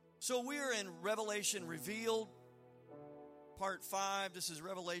So we're in Revelation Revealed, part 5. This is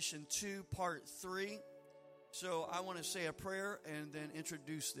Revelation 2, part 3. So I want to say a prayer and then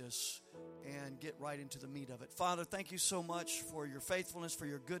introduce this and get right into the meat of it. Father, thank you so much for your faithfulness, for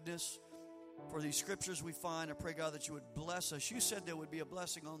your goodness, for these scriptures we find. I pray, God, that you would bless us. You said there would be a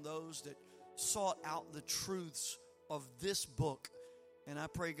blessing on those that sought out the truths of this book. And I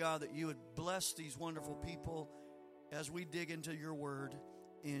pray, God, that you would bless these wonderful people as we dig into your word.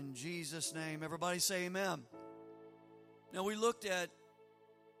 In Jesus' name, everybody say amen. Now, we looked at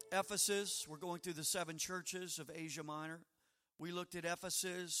Ephesus. We're going through the 7 churches of Asia Minor. We looked at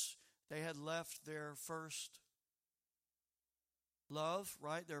Ephesus. They had left their first love,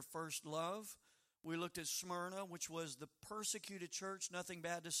 right? Their first love. We looked at Smyrna, which was the persecuted church. Nothing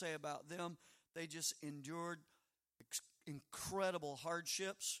bad to say about them. They just endured incredible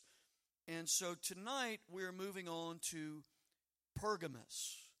hardships. And so tonight, we're moving on to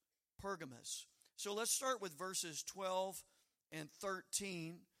Pergamos. So let's start with verses 12 and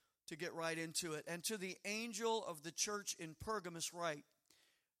 13 to get right into it. And to the angel of the church in Pergamos write,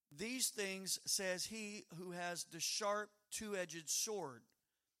 these things says he who has the sharp two-edged sword.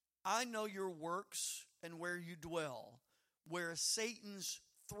 I know your works and where you dwell, where Satan's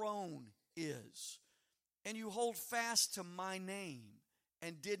throne is. And you hold fast to my name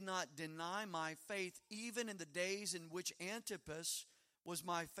and did not deny my faith, even in the days in which Antipas was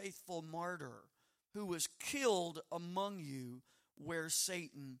my faithful martyr, who was killed among you where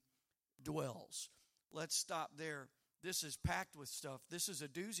Satan dwells. Let's stop there. This is packed with stuff. This is a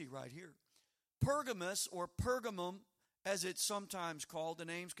doozy right here. Pergamos, or Pergamum, as it's sometimes called, the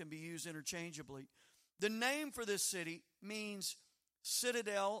names can be used interchangeably. The name for this city means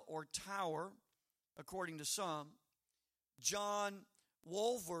citadel or tower, according to some. John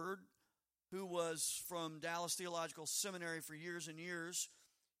Walvoord, who was from Dallas Theological Seminary for years and years,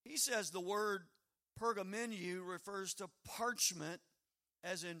 he says the word pergamenu refers to parchment,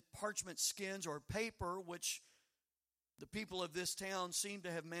 as in parchment skins or paper, which the people of this town seem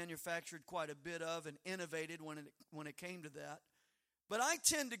to have manufactured quite a bit of and innovated when it came to that. But I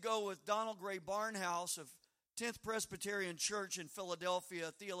tend to go with Donald Gray Barnhouse of 10th Presbyterian Church in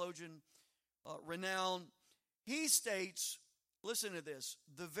Philadelphia, theologian renowned. He states, listen to this,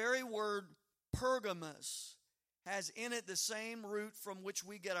 the very word Pergamos has in it the same root from which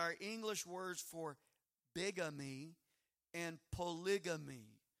we get our English words for bigamy and polygamy.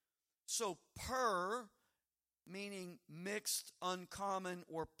 So per, meaning mixed, uncommon,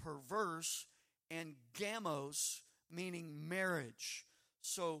 or perverse, and gamos, meaning marriage.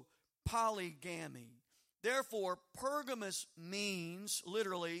 So polygamy. Therefore, Pergamos means,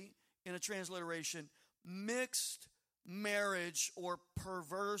 literally, in a transliteration, mixed marriage or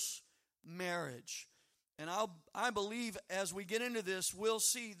perverse marriage. And I believe as we get into this, we'll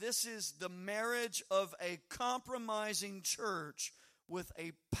see this is the marriage of a compromising church with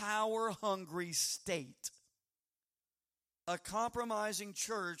a power-hungry state. A compromising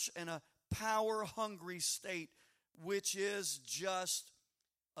church and a power-hungry state, which is just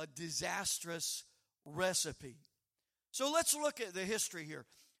a disastrous recipe. So let's look at the history here.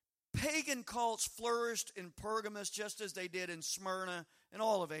 Pagan cults flourished in Pergamos just as they did in Smyrna and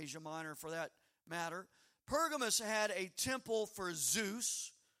all of Asia Minor for that matter. Pergamos had a temple for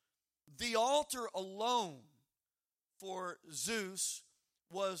Zeus. The altar alone for Zeus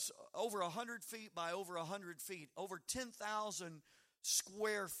was over 100 feet by over 100 feet, over 10,000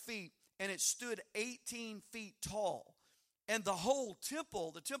 square feet, and it stood 18 feet tall. And the whole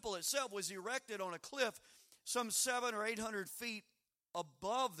temple, the temple itself, was erected on a cliff some 700 or 800 feet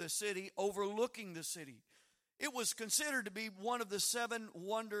above the city, overlooking the city. It was considered to be one of the 7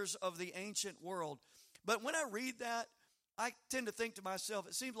 wonders of the ancient world. But when I read that, I tend to think to myself,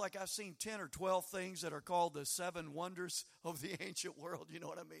 it seems like I've seen 10 or 12 things that are called the 7 wonders of the ancient world. You know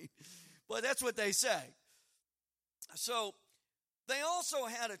what I mean? But that's what they say. So they also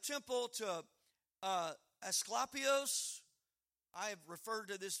had a temple to Asclepios. I have referred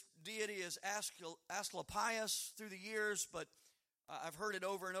to this deity as Asclepius through the years, but I've heard it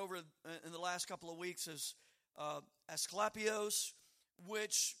over and over in the last couple of weeks as Asclepios,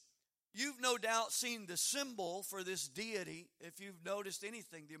 which you've no doubt seen the symbol for this deity. If you've noticed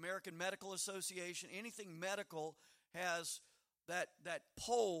anything, the American Medical Association, anything medical has that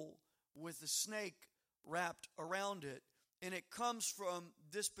pole with the snake wrapped around it. And it comes from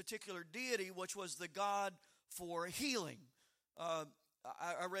this particular deity, which was the god for healing.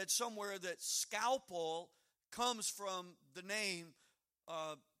 I read somewhere that scalpel comes from the name,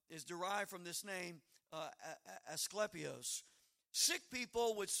 is derived from this name, Asclepios. Sick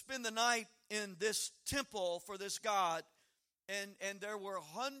people would spend the night in this temple for this god, and there were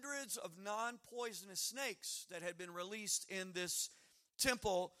hundreds of non-poisonous snakes that had been released in this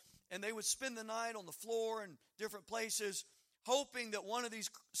temple, and they would spend the night on the floor and different places, hoping that one of these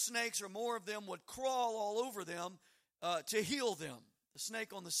snakes or more of them would crawl all over them to heal them. The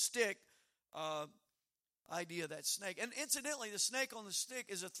snake on the stick idea, that snake. And incidentally, the snake on the stick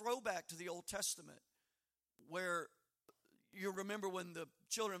is a throwback to the Old Testament, where you remember when the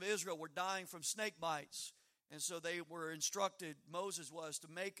children of Israel were dying from snake bites, and so they were instructed, Moses was, to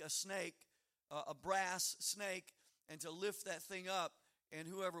make a snake, a brass snake, and to lift that thing up, and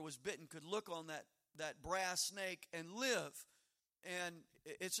whoever was bitten could look on that brass snake and live. And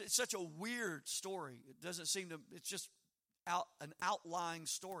it's such a weird story. It doesn't seem to, it's just an outlying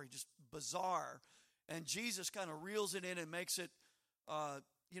story, just bizarre. And Jesus kind of reels it in and makes it,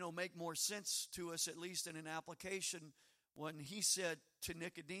 make more sense to us, at least in an application, when he said to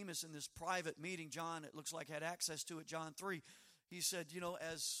Nicodemus in this private meeting, John, it looks like, had access to it, John 3, he said,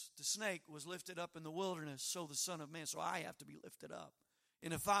 as the snake was lifted up in the wilderness, so the Son of Man, so I have to be lifted up.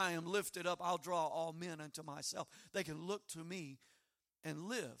 And if I am lifted up, I'll draw all men unto myself. They can look to me and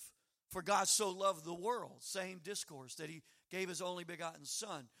live. For God so loved the world, same discourse, that he gave his only begotten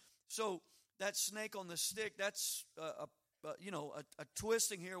Son. So that snake on the stick, that's a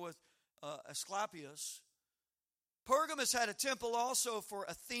twisting here with Asclepius. Pergamus had a temple also for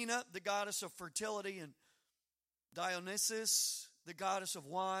Athena, the goddess of fertility, and Dionysus, the goddess of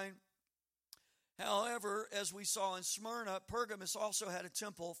wine. However, as we saw in Smyrna, Pergamus also had a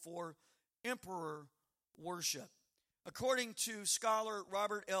temple for emperor worship. According to scholar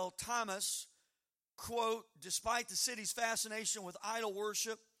Robert L. Thomas, quote, despite the city's fascination with idol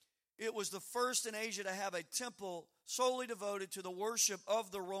worship, it was the first in Asia to have a temple solely devoted to the worship of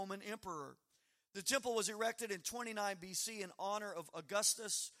the Roman emperor. The temple was erected in 29 BC in honor of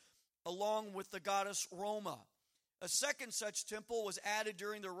Augustus, along with the goddess Roma. A second such temple was added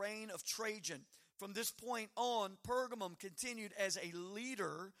during the reign of Trajan. From this point on, Pergamum continued as a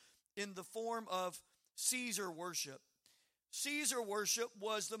leader in the form of Caesar worship. Caesar worship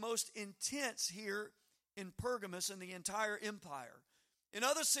was the most intense here in Pergamus in the entire empire. In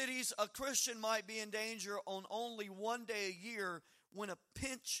other cities, a Christian might be in danger on only one day a year when a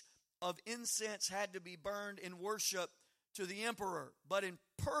pinch of incense had to be burned in worship to the emperor. But in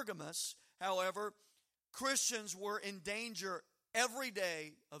Pergamus, however, Christians were in danger every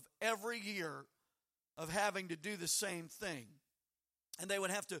day of every year of having to do the same thing. And they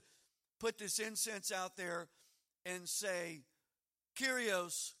would have to put this incense out there and say,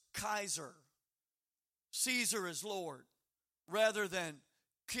 Kyrios Kaiser, Caesar is Lord, rather than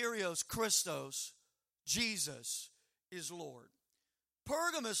Kyrios Christos, Jesus is Lord.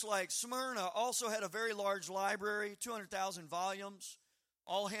 Pergamus, like Smyrna, also had a very large library, 200,000 volumes,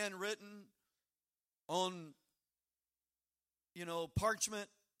 all handwritten on, parchment.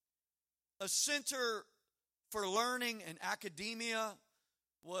 A center for learning and academia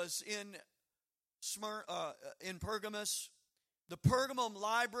was in Pergamus. The Pergamum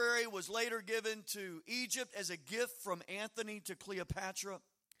library was later given to Egypt as a gift from Antony to Cleopatra.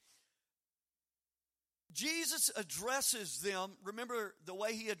 Jesus addresses them. Remember, the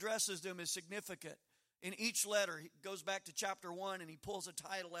way he addresses them is significant. In each letter, he goes back to chapter 1 and he pulls a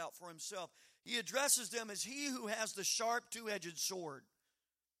title out for himself. He addresses them as he who has the sharp two-edged sword.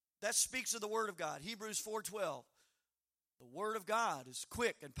 That speaks of the Word of God. Hebrews 4:12. The Word of God is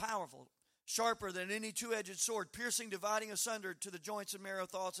quick and powerful, sharper than any two-edged sword, piercing, dividing asunder to the joints and marrow,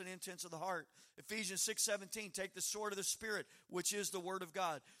 thoughts and intents of the heart. Ephesians 6:17, take the sword of the Spirit, which is the Word of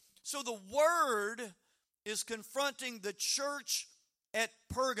God. So the Word is confronting the church at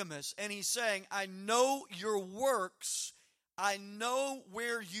Pergamus, and he's saying, I know your works, I know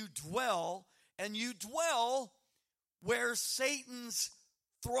where you dwell, and you dwell where Satan's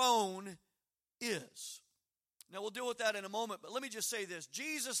throne is. Now, we'll deal with that in a moment, but let me just say this.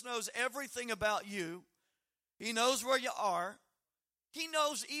 Jesus knows everything about you. He knows where you are. He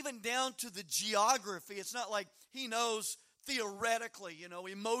knows even down to the geography. It's not like he knows theoretically,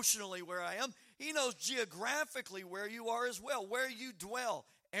 emotionally where I am. He knows geographically where you are as well, where you dwell.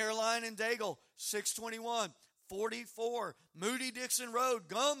 Airline and Daigle, 621, 44, Moody-Dixon Road,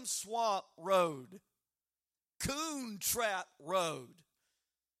 Gum Swamp Road, Coon Trap Road.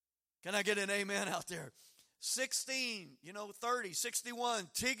 Can I get an amen out there? 16, 30, 61,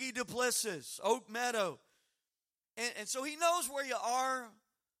 Tiggy Duplessis, Oak Meadow. And so he knows where you are.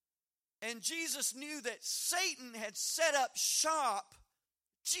 And Jesus knew that Satan had set up shop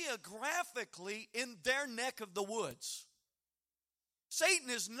geographically in their neck of the woods. Satan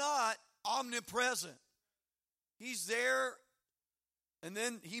is not omnipresent. He's there And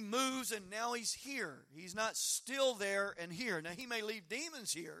then he moves, and now he's here. He's not still there and here. Now, he may leave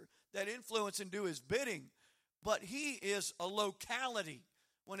demons here that influence and do his bidding, but he is a locality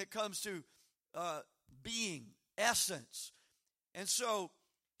when it comes to being, essence. And so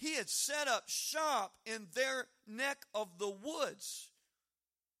he had set up shop in their neck of the woods.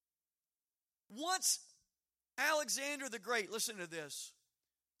 Once Alexander the Great, listen to this,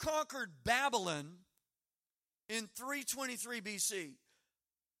 conquered Babylon in 323 BC,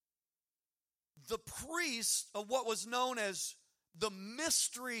 the priests of what was known as the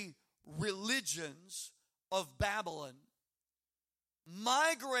mystery religions of Babylon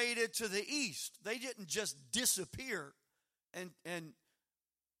migrated to the east. They didn't just disappear and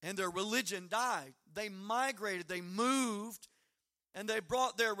their religion died. They migrated, they moved, and they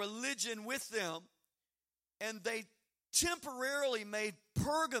brought their religion with them, and they temporarily made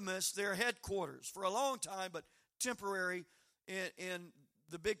Pergamus their headquarters for a long time, but temporary in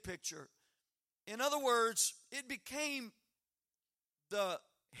the big picture. In other words, it became the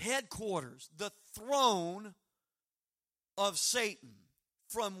headquarters, the throne of Satan,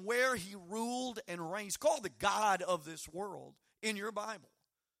 from where he ruled and reigned. He's called the God of this world in your Bible.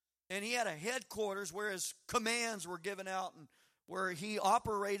 And he had a headquarters where his commands were given out and where he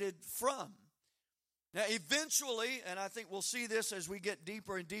operated from. Now, eventually, and I think we'll see this as we get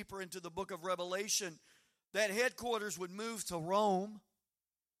deeper and deeper into the book of Revelation, that headquarters would move to Rome.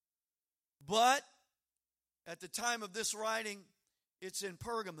 But at the time of this writing, it's in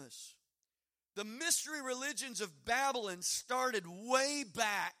Pergamus. The mystery religions of Babylon started way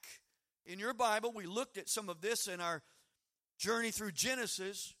back in your Bible. We looked at some of this in our journey through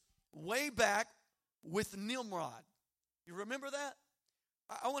Genesis, way back with Nimrod. You remember that?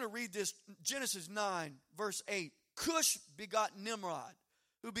 I want to read this, Genesis 9, verse 8. Cush begot Nimrod,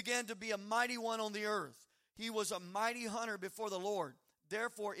 who began to be a mighty one on the earth. He was a mighty hunter before the Lord.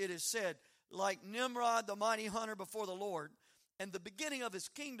 Therefore it is said, like Nimrod, the mighty hunter before the Lord. And the beginning of his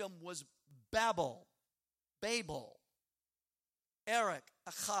kingdom was Babel, Erech,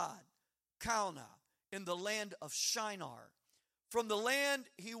 Akkad, Calneh, in the land of Shinar. From the land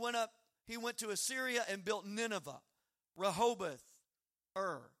he went to Assyria and built Nineveh, Rehoboth,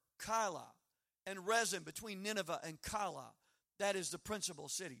 Calah, and Rezin, between Nineveh and Calah. That is the principal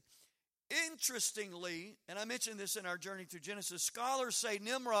city. Interestingly, and I mentioned this in our journey through Genesis, scholars say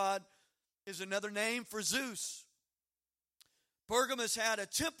Nimrod is another name for Zeus. Pergamus had a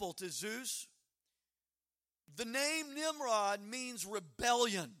temple to Zeus. The name Nimrod means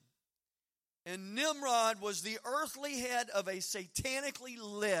rebellion. And Nimrod was the earthly head of a satanically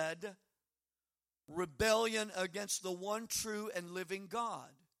led rebellion against the one true and living God.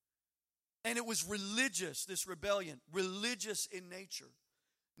 And it was religious, this rebellion, religious in nature.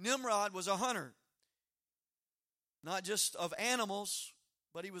 Nimrod was a hunter, not just of animals,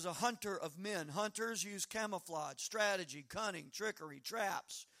 but he was a hunter of men. Hunters use camouflage, strategy, cunning, trickery,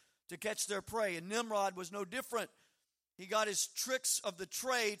 traps to catch their prey. And Nimrod was no different. He got his tricks of the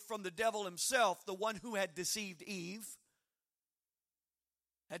trade from the devil himself, the one who had deceived Eve,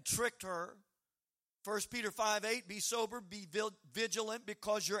 had tricked her. 1 Peter 5:8, be sober, be vigilant,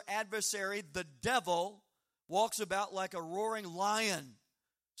 because your adversary, the devil, walks about like a roaring lion,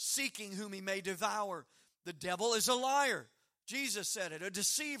 seeking whom he may devour. The devil is a liar. Jesus said it, a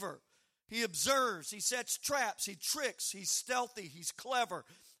deceiver. He observes, he sets traps, he tricks, he's stealthy, he's clever.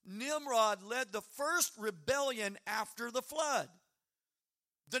 Nimrod led the first rebellion after the flood.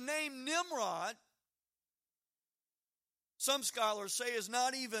 The name Nimrod, some scholars say, is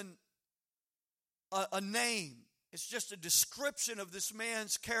not even a name. It's just a description of this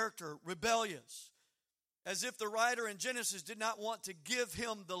man's character, rebellious. As if the writer in Genesis did not want to give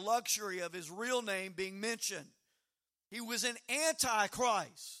him the luxury of his real name being mentioned. He was an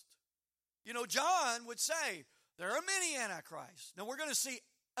antichrist. You know, John would say, there are many antichrists. Now we're going to see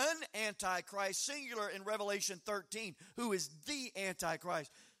an antichrist, singular, in Revelation 13, who is the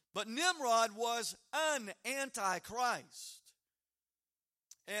antichrist. But Nimrod was an antichrist.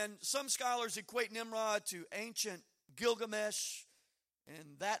 And some scholars equate Nimrod to ancient Gilgamesh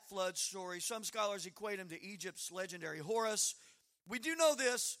and that flood story. Some scholars equate him to Egypt's legendary Horus. We do know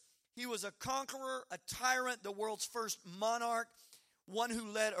this. He was a conqueror, a tyrant, the world's first monarch, one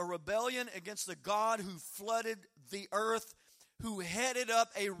who led a rebellion against the God who flooded the earth, who headed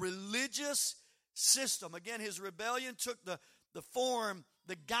up a religious system. Again, his rebellion took the form,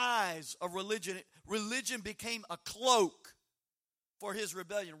 the guise of religion. Religion became a cloak for his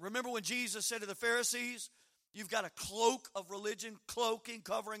rebellion. Remember when Jesus said to the Pharisees, you've got a cloak of religion, cloaking,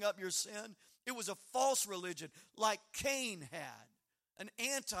 covering up your sin? It was a false religion, like Cain had, an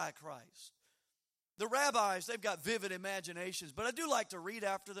antichrist. the rabbis, they've got vivid imaginations, but I do like to read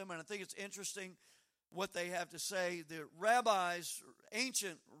after them, and I think it's interesting what they have to say. The rabbis,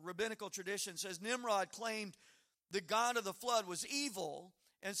 ancient rabbinical tradition says Nimrod claimed the god of the flood was evil,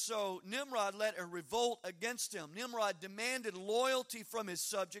 and so Nimrod led a revolt against him. Nimrod demanded loyalty from his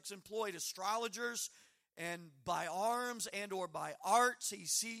subjects, employed astrologers, and by arms and or by arts, he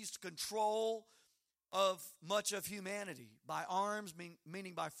seized control of much of humanity. By arms,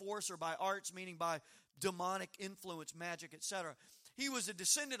 meaning by force, or by arts, meaning by demonic influence, magic, etc. He was a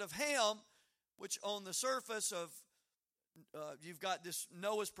descendant of Ham, which on the surface of, you've got this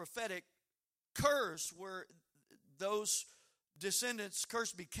Noah's prophetic curse where those descendants,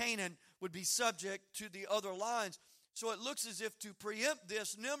 cursed be Canaan, would be subject to the other lines. So it looks as if to preempt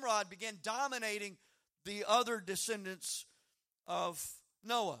this, Nimrod began dominating the other descendants of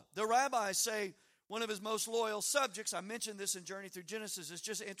Noah. The rabbis say one of his most loyal subjects, I mentioned this in Journey Through Genesis, it's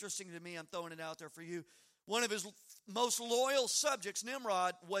just interesting to me, I'm throwing it out there for you. One of his most loyal subjects,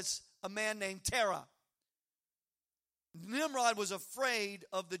 Nimrod, was a man named Terah. Nimrod was afraid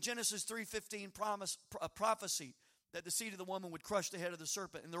of the Genesis 3:15 prophecy that the seed of the woman would crush the head of the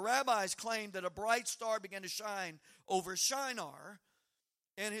serpent. And the rabbis claimed that a bright star began to shine over Shinar,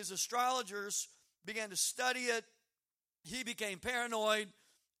 and his astrologers began to study it. He became paranoid,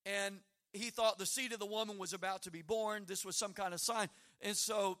 and he thought the seed of the woman was about to be born. This was some kind of sign. And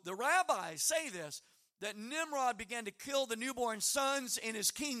so the rabbis say this, that Nimrod began to kill the newborn sons in his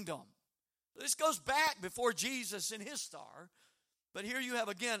kingdom. This goes back before Jesus and his star. But here you have,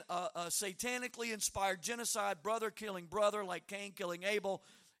 again, a satanically inspired genocide, brother killing brother, like Cain killing Abel,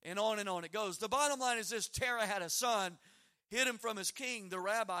 and on it goes. The bottom line is this: Terah had a son, hid him from his king, the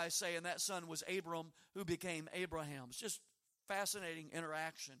rabbis say, and that son was Abram, who became Abraham. It's just fascinating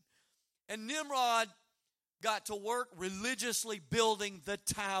interaction. And Nimrod got to work religiously building the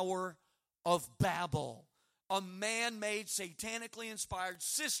Tower of Babel, a man-made, satanically inspired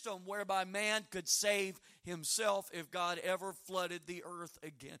system whereby man could save himself if God ever flooded the earth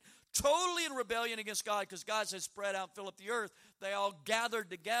again. Totally in rebellion against God, because God said, spread out and fill up the earth. They all gathered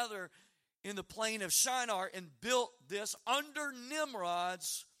together in the plain of Shinar and built this under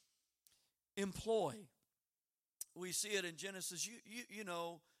Nimrod's employ. We see it in Genesis, you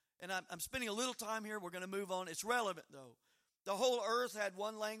know, and I'm spending a little time here. We're going to move on. It's relevant, though. The whole earth had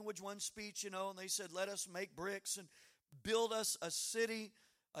one language, one speech, you know, and they said, let us make bricks and build us a city,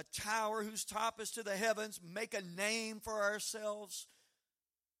 a tower whose top is to the heavens, make a name for ourselves.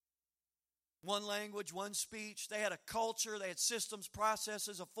 One language, one speech. They had a culture, they had systems,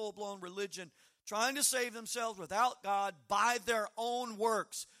 processes, a full-blown religion, trying to save themselves without God by their own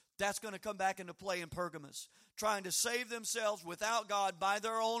works. That's going to come back into play in Pergamos. Trying to save themselves without God by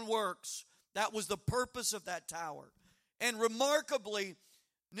their own works. That was the purpose of that tower. And remarkably,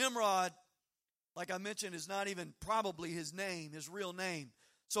 Nimrod, like I mentioned, is not even probably his name, his real name.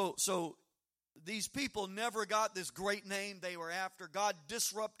 So these people never got this great name they were after. God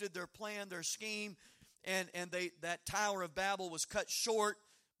disrupted their plan, their scheme, and that Tower of Babel was cut short.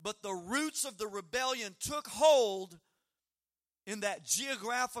 But the roots of the rebellion took hold in that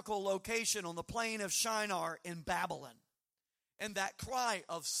geographical location on the plain of Shinar in Babylon. And that cry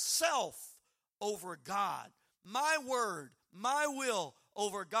of self over God. My word, my will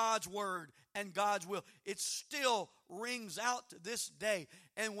over God's word and God's will. It still rings out to this day.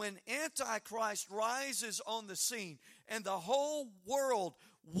 And when Antichrist rises on the scene and the whole world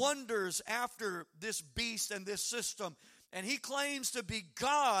wonders after this beast and this system, and he claims to be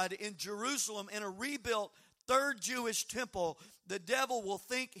God in Jerusalem in a rebuilt third Jewish temple, the devil will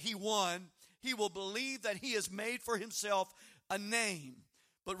think he won. He will believe that he has made for himself a name.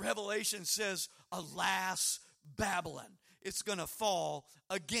 But Revelation says, alas, Babylon, it's going to fall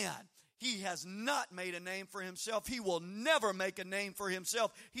again. He has not made a name for himself. He will never make a name for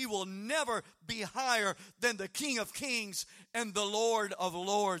himself. He will never be higher than the King of Kings and the Lord of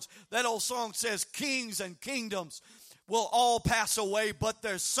Lords. That old song says, kings and kingdoms will all pass away, but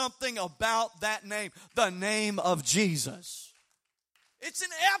there's something about that name, the name of Jesus. It's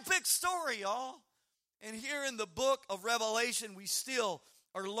an epic story, y'all. And here in the book of Revelation, we still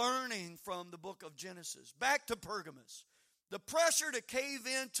are learning from the book of Genesis. Back to Pergamos. The pressure to cave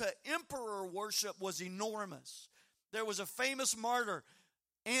in to emperor worship was enormous. There was a famous martyr,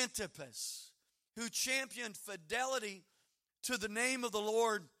 Antipas, who championed fidelity to the name of the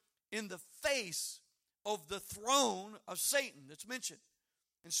Lord in the face of the throne of Satan that's mentioned.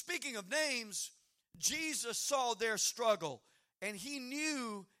 And speaking of names, Jesus saw their struggle, and he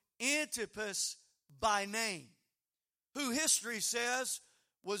knew Antipas by name, who history says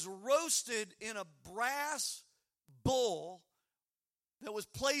was roasted in a brass bull that was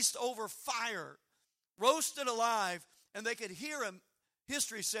placed over fire roasted alive, and they could hear him,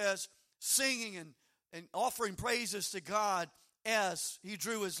 history says, singing and offering praises to God as he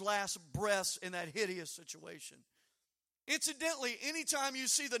drew his last breaths in that hideous situation. Incidentally, anytime you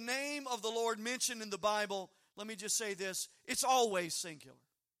see the name of the Lord mentioned in the Bible, let me just say this, it's always singular.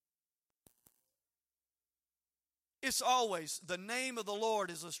 It's always, the name of the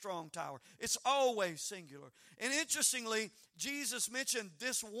Lord is a strong tower. It's always singular. And interestingly, Jesus mentioned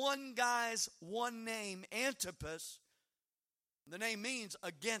this one guy's one name, Antipas. The name means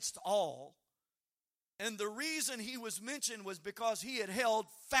against all. And the reason he was mentioned was because he had held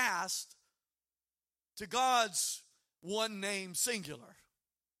fast to God's one name, singular.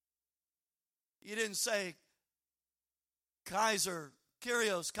 He didn't say Kaiser,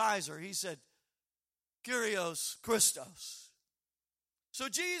 Kyrios Kaiser. He said Kyrios Christos. So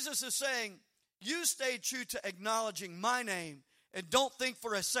Jesus is saying, you stay true to acknowledging my name, and don't think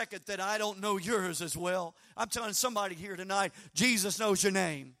for a second that I don't know yours as well. I'm telling somebody here tonight, Jesus knows your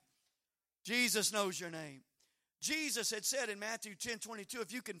name. Jesus knows your name. Jesus had said in Matthew 10:22,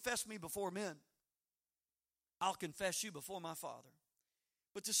 if you confess me before men, I'll confess you before my Father.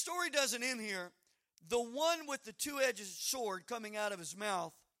 But the story doesn't end here. The one with the two-edged sword coming out of his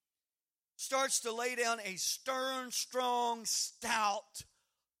mouth starts to lay down a stern, strong, stout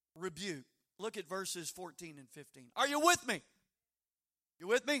rebuke. Look at verses 14 and 15. Are you with me? You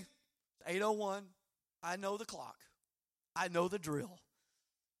with me? 8:01. I know the clock. I know the drill.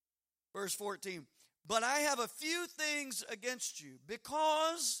 Verse 14. But I have a few things against you,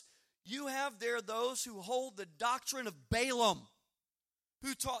 because you have there those who hold the doctrine of Balaam,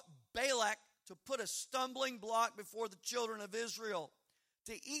 who taught Balak to put a stumbling block before the children of Israel,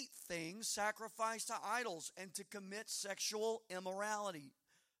 to eat things sacrificed to idols, and to commit sexual immorality.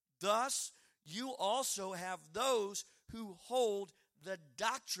 Thus, you also have those who hold the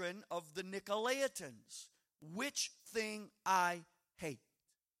doctrine of the Nicolaitans, which thing I hate.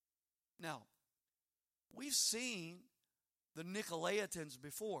 Now, we've seen the Nicolaitans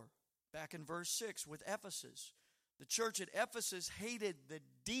before, back in verse 6 with Ephesus. The church at Ephesus hated the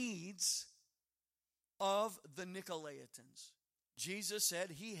deeds of the Nicolaitans. Jesus said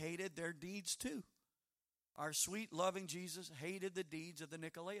he hated their deeds too. Our sweet, loving Jesus hated the deeds of the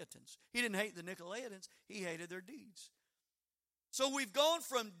Nicolaitans. He didn't hate the Nicolaitans, he hated their deeds. So we've gone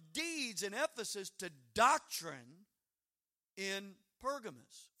from deeds in Ephesus to doctrine in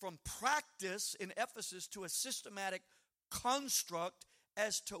Pergamos, from practice in Ephesus to a systematic construct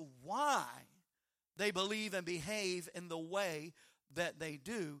as to why they believe and behave in the way that they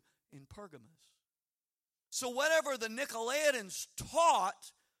do in Pergamos. So whatever the Nicolaitans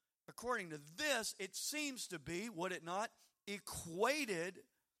taught, according to this, it seems to be, would it not, equated,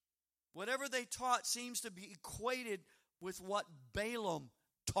 whatever they taught seems to be equated with what Balaam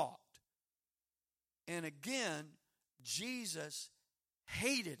taught. And again, Jesus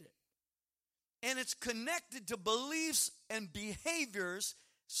hated it. And it's connected to beliefs and behaviors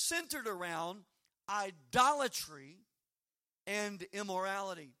centered around idolatry and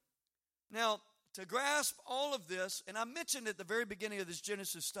immorality. Now, to grasp all of this, and I mentioned at the very beginning of this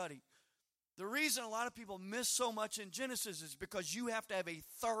Genesis study, the reason a lot of people miss so much in Genesis is because you have to have a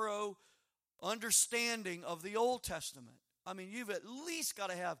thorough understanding of the Old Testament. I mean, you've at least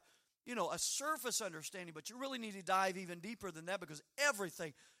got to have, a surface understanding, but you really need to dive even deeper than that, because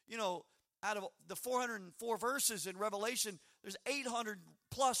everything, out of the 404 verses in Revelation, there's 800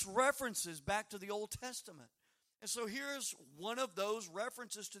 plus references back to the Old Testament. And so here's one of those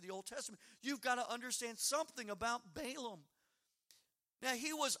references to the Old Testament. You've got to understand something about Balaam. Now,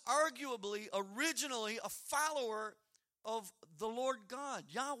 he was arguably, originally, a follower of the Lord God,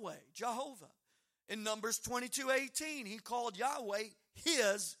 Yahweh, Jehovah. In Numbers 22:18, he called Yahweh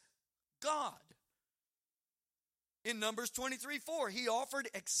his God. In Numbers 23:4, he offered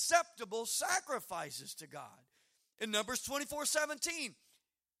acceptable sacrifices to God. In Numbers 24:17,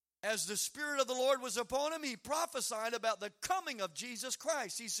 as the Spirit of the Lord was upon him, he prophesied about the coming of Jesus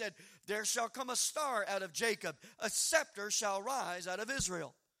Christ. He said, there shall come a star out of Jacob, a scepter shall rise out of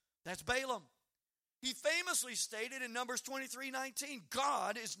Israel. That's Balaam. He famously stated in Numbers 23:19,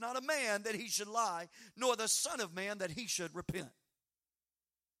 God is not a man that he should lie, nor the Son of Man that he should repent.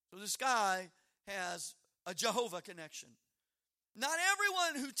 So this guy has a Jehovah connection. Not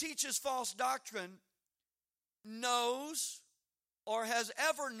everyone who teaches false doctrine knows or has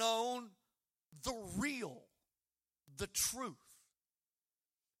ever known the real, the truth.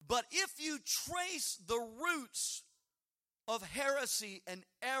 But if you trace the roots of heresy and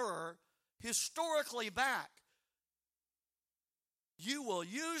error historically back, you will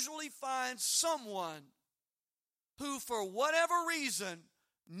usually find someone who, for whatever reason,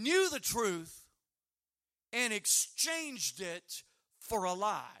 knew the truth and exchanged it for a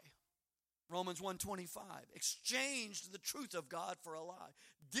lie. Romans 1:25. Exchanged the truth of God for a lie.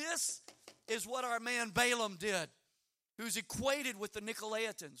 This is what our man Balaam did, who's equated with the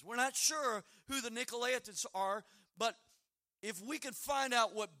Nicolaitans. We're not sure who the Nicolaitans are, but if we could find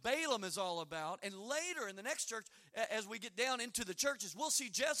out what Balaam is all about, and later in the next church, as we get down into the churches, we'll see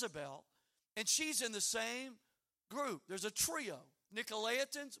Jezebel, and she's in the same group. There's a trio: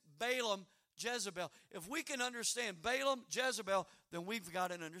 Nicolaitans, Balaam, Jezebel. If we can understand Balaam, Jezebel, then we've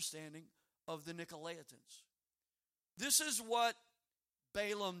got an understanding of the Nicolaitans. This is what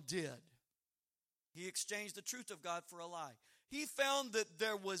Balaam did. He exchanged the truth of God for a lie. He found that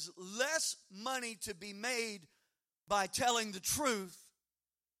there was less money to be made by telling the truth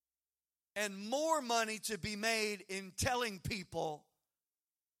and more money to be made in telling people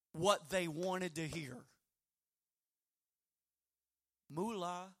what they wanted to hear.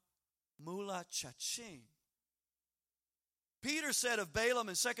 Moolah cha-ching. Peter said of Balaam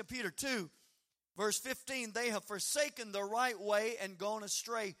in 2 Peter 2, verse 15, they have forsaken the right way and gone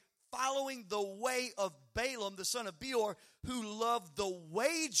astray, following the way of Balaam, the son of Beor, who loved the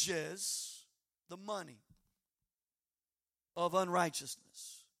wages, the money, of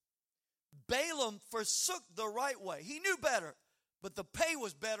unrighteousness. Balaam forsook the right way. He knew better, but the pay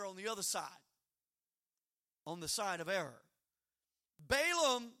was better on the other side, on the side of error.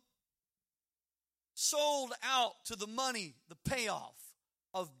 Balaam sold out to the money, the payoff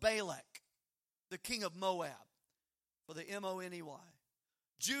of Balak, the king of Moab, for the Money.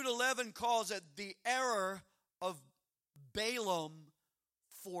 Jude 11 calls it the error of Balaam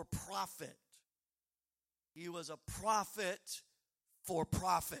for profit. He was a prophet for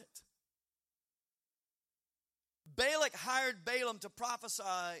profit. Balak hired Balaam to prophesy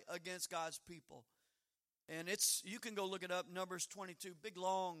against God's people. And you can go look it up, Numbers 22, big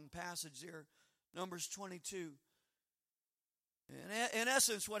long passage there, Numbers 22. And in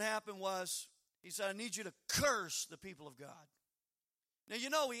essence, what happened was, he said, I need you to curse the people of God. Now,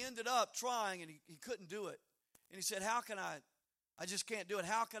 he ended up trying, and he couldn't do it. And he said, how can I just can't do it.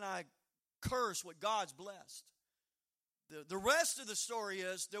 How can I curse what God's blessed? The rest of the story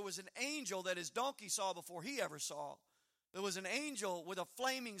is, there was an angel that his donkey saw before he ever saw. There was an angel with a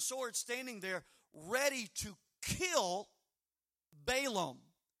flaming sword standing there ready to kill Balaam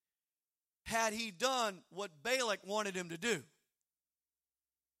had he done what Balak wanted him to do.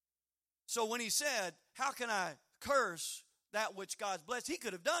 So when he said, how can I curse that which God's blessed? He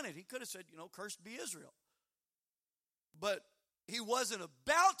could have done it. He could have said, cursed be Israel. But he wasn't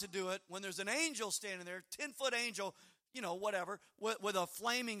about to do it when there's an angel standing there, 10-foot angel, whatever, with a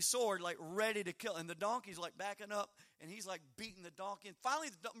flaming sword, like ready to kill. And the donkey's like backing up, and he's like beating the donkey. And finally,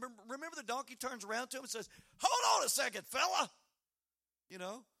 remember the donkey turns around to him and says, hold on a second, fella.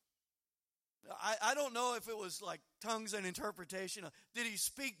 I don't know if it was like tongues and interpretation. Did he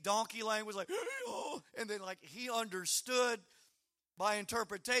speak donkey language like, and then like he understood by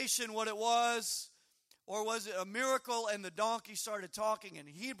interpretation what it was? Or was it a miracle and the donkey started talking in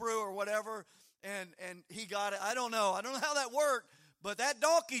Hebrew or whatever and he got it? I don't know. I don't know how that worked, but that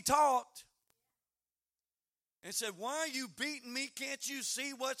donkey talked and said, why are you beating me? Can't you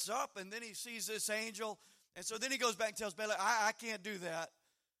see what's up? And then he sees this angel. And so then he goes back and tells Balak, I can't do that.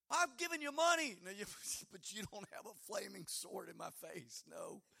 I've given you money. But you don't have a flaming sword in my face.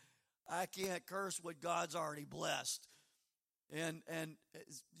 No, I can't curse what God's already blessed. And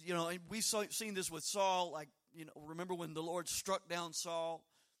we've seen this with Saul. Like, remember when the Lord struck down Saul?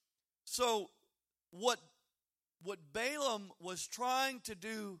 So what Balaam was trying to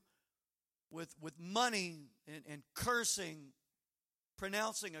do with money and cursing,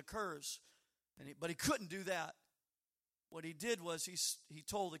 pronouncing a curse, but he couldn't do that. What he did was he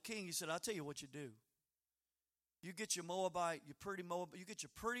told the king, he said, I'll tell you what you do. You get your you get your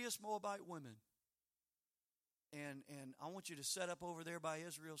prettiest Moabite women. And I want you to set up over there by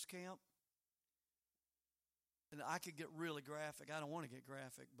Israel's camp. And I could get really graphic. I don't want to get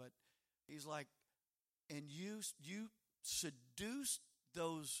graphic, but he's like, and you seduce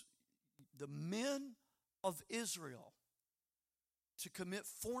the men of Israel to commit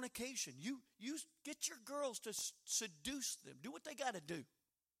fornication. You get your girls to seduce them. Do what they got to do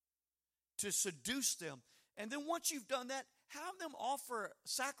to seduce them. And then once you've done that, have them offer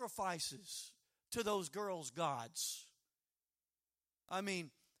sacrifices to those girls' gods. I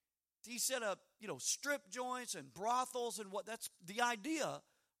mean, he set up, strip joints and brothels and what. That's the idea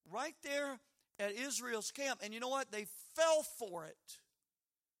right there at Israel's camp. And you know what? They fell for it.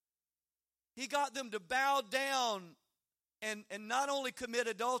 He got them to bow down and not only commit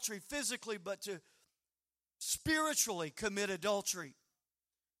adultery physically, but to spiritually commit adultery.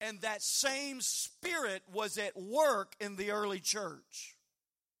 And that same spirit was at work in the early church.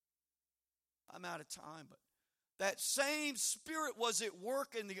 I'm out of time, but that same spirit was at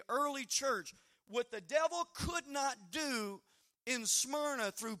work in the early church. What the devil could not do in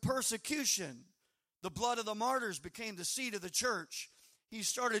Smyrna through persecution, the blood of the martyrs became the seed of the church. He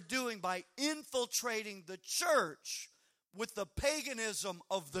started doing by infiltrating the church with the paganism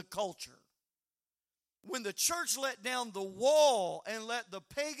of the culture. When the church let down the wall and let the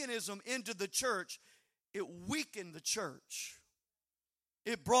paganism into the church, it weakened the church.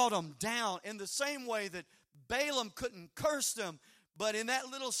 It brought them down in the same way that Balaam couldn't curse them, but in that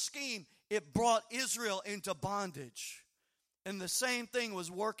little scheme, it brought Israel into bondage. And the same thing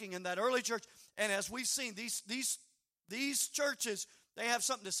was working in that early church. And as we've seen, these churches, they have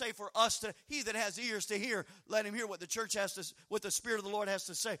something to say for us. He that has ears to hear, let him hear what the church has to, what the Spirit of the Lord has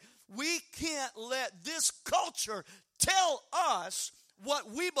to say. We can't let this culture tell us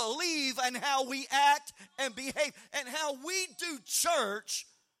what we believe and how we act and behave and how we do church.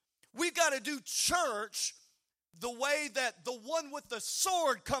 We've got to do church the way that the one with the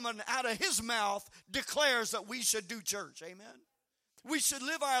sword coming out of his mouth declares that we should do church. Amen. We should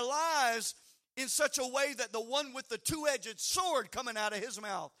live our lives in such a way that the one with the two-edged sword coming out of his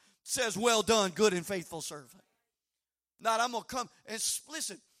mouth says, well done, good and faithful servant. Not I'm going to come and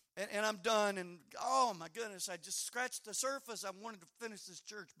listen, and I'm done, and oh my goodness, I just scratched the surface. I wanted to finish this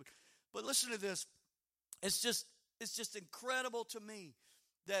church. But listen to this. It's just incredible to me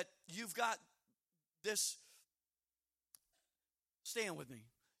that you've got this, stand with me,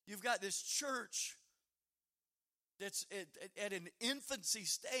 you've got this church that's at an infancy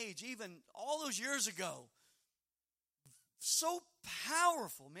stage, even all those years ago. So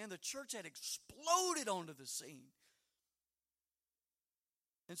powerful, man. The church had exploded onto the scene.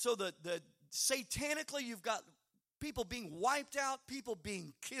 And so the satanically, you've got people being wiped out, people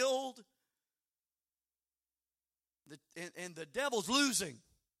being killed. And the devil's losing.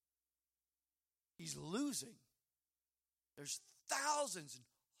 He's losing. There's thousands and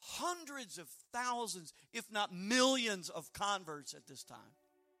hundreds of thousands, if not millions of converts at this time.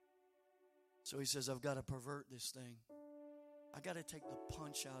 So he says, I've got to pervert this thing. I've got to take the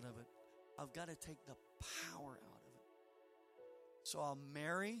punch out of it. I've got to take the power out of it. So I'll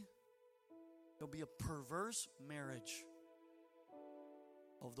marry. There'll be a perverse marriage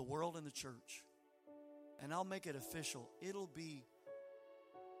of the world and the church. And I'll make it official. It'll be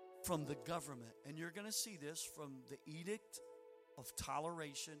from the government. And you're going to see this from the edict of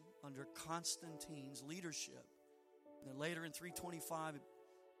toleration under Constantine's leadership. And then later in 325, it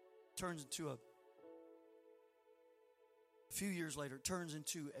turns into a few years later, it turns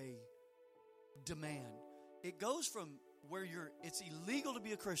into a demand. It goes from where it's illegal to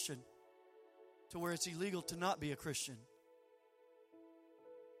be a Christian to where it's illegal to not be a Christian.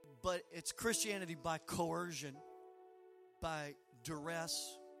 But it's Christianity by coercion, by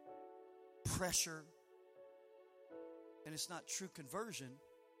duress, pressure. And it's not true conversion.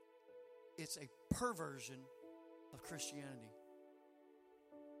 It's a perversion of Christianity.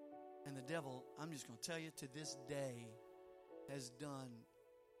 And the devil, I'm just going to tell you, to this day, has done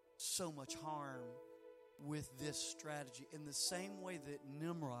so much harm with this strategy. In the same way that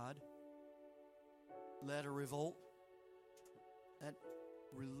Nimrod led a revolt, that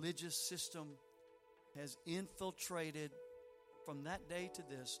religious system has infiltrated from that day to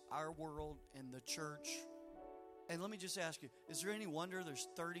this our world and the church. And let me just ask you, is there any wonder there's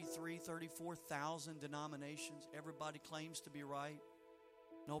 34,000 denominations? Everybody claims to be right.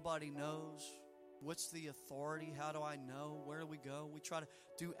 Nobody knows. What's the authority? How do I know? Where do we go? We try to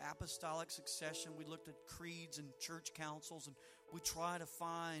do apostolic succession. We looked at creeds and church councils, and we try to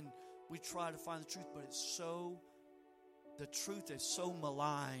find the truth, but the truth is so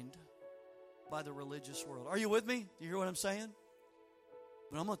maligned by the religious world. Are you with me? Do you hear what I'm saying?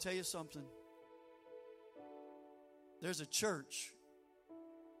 But I'm going to tell you something. There's a church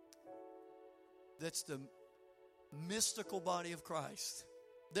that's the mystical body of Christ.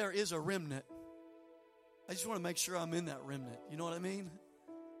 There is a remnant. I just want to make sure I'm in that remnant. You know what I mean?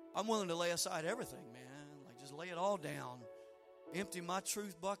 I'm willing to lay aside everything, man. Like, just lay it all down. Empty my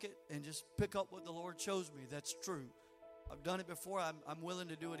truth bucket and just pick up what the Lord shows me. That's true. I've done it before. I'm willing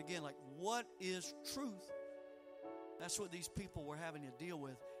to do it again. Like, what is truth? That's what these people were having to deal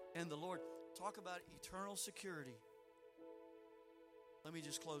with. And the Lord, talk about eternal security. Let me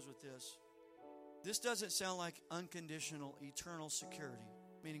just close with this. This doesn't sound like unconditional eternal security,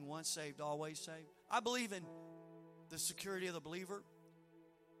 meaning once saved, always saved. I believe in the security of the believer,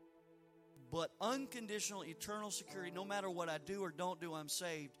 but unconditional eternal security, no matter what I do or don't do, I'm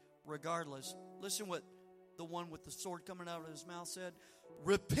saved regardless. Listen what the one with the sword coming out of his mouth said,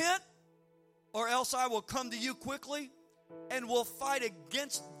 repent, or else I will come to you quickly and will fight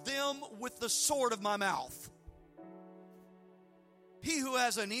against them with the sword of my mouth. He who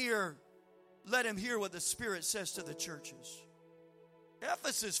has an ear, let him hear what the Spirit says to the churches.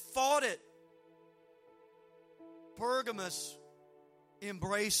 Ephesus fought it. Pergamos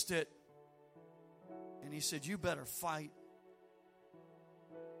embraced it. And he said, you better fight.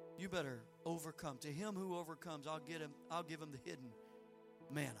 You better overcome. To him who overcomes, I'll give him the hidden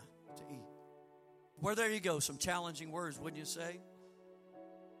manna to eat. Well, there you go. Some challenging words, wouldn't you say?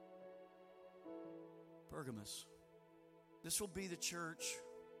 Pergamos. This will be the church.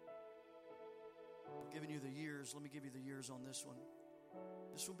 I've given you the years. Let me give you the years on this one.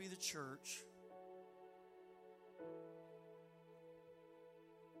 This will be the church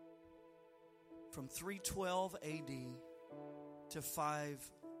from 312 AD to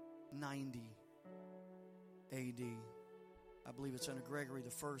 590 AD. I believe it's under Gregory the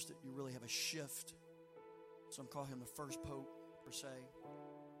First that you really have a shift. Some call him the first pope, per se.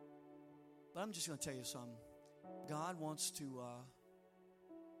 But I'm just going to tell you something. God wants to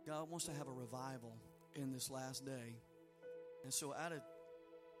have a revival in this last day. And so out of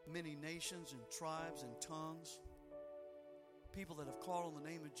many nations and tribes and tongues, people that have called on the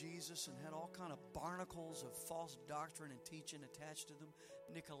name of Jesus and had all kind of barnacles of false doctrine and teaching attached to them,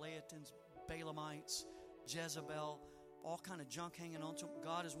 Nicolaitans, Balaamites, Jezebel, all kind of junk hanging on to them.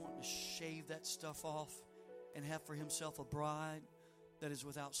 God is wanting to shave that stuff off and have for himself a bride that is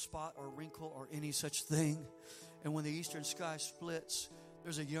without spot or wrinkle or any such thing. And when the eastern sky splits,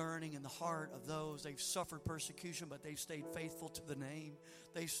 there's a yearning in the heart of those. They've suffered persecution, but they've stayed faithful to the name.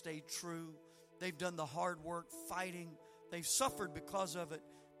 They've stayed true. They've done the hard work fighting. They've suffered because of it,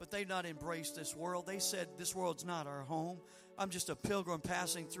 but they've not embraced this world. They said, this world's not our home. I'm just a pilgrim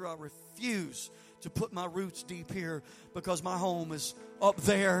passing through. I refuse to put my roots deep here because my home is up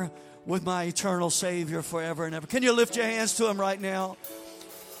there with my eternal Savior forever and ever. Can you lift your hands to him right now?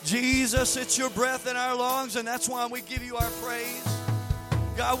 Jesus, it's your breath in our lungs, and that's why we give you our praise.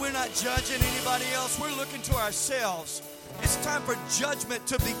 God, we're not judging anybody else. We're looking to ourselves. It's time for judgment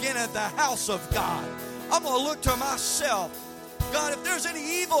to begin at the house of God. I'm going to look to myself. God, if there's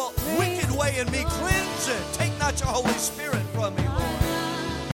any evil, wicked way in me, cleanse it. Take not your Holy Spirit from me, Lord.